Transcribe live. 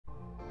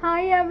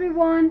Hi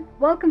everyone,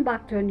 welcome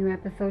back to a new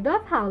episode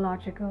of How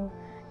Logical.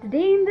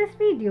 Today in this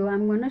video,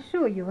 I'm going to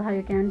show you how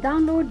you can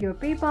download your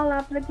PayPal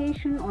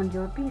application on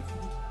your PC.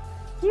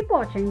 Keep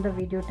watching the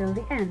video till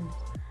the end.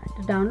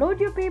 To download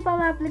your PayPal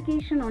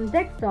application on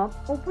desktop,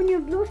 open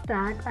your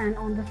BlueStack and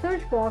on the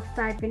search box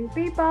type in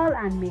PayPal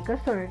and make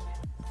a search.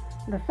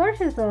 The search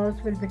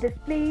results will be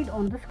displayed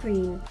on the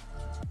screen.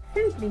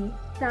 Simply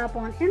tap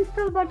on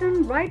Install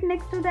button right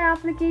next to the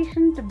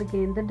application to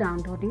begin the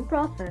downloading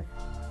process.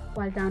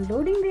 While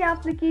downloading the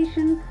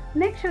application,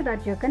 make sure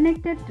that you're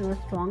connected to a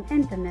strong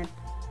internet.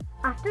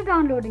 After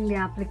downloading the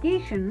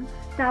application,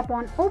 tap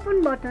on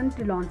Open button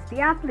to launch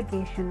the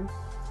application.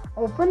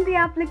 Open the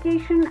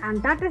application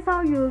and that is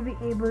how you will be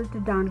able to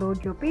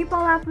download your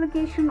PayPal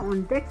application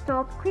on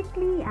desktop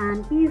quickly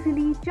and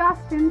easily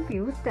just in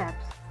few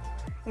steps.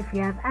 If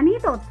you have any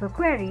thoughts or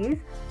queries,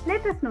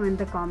 let us know in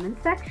the comment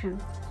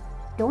section.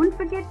 Don't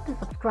forget to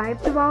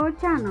subscribe to our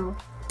channel.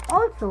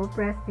 Also,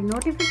 press the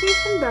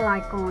notification bell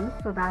icon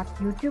so that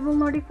YouTube will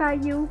notify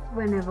you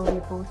whenever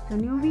we post a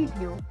new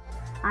video.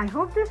 I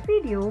hope this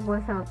video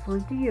was helpful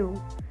to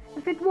you.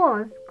 If it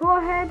was, go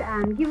ahead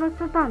and give us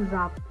a thumbs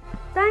up.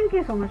 Thank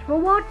you so much for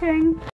watching.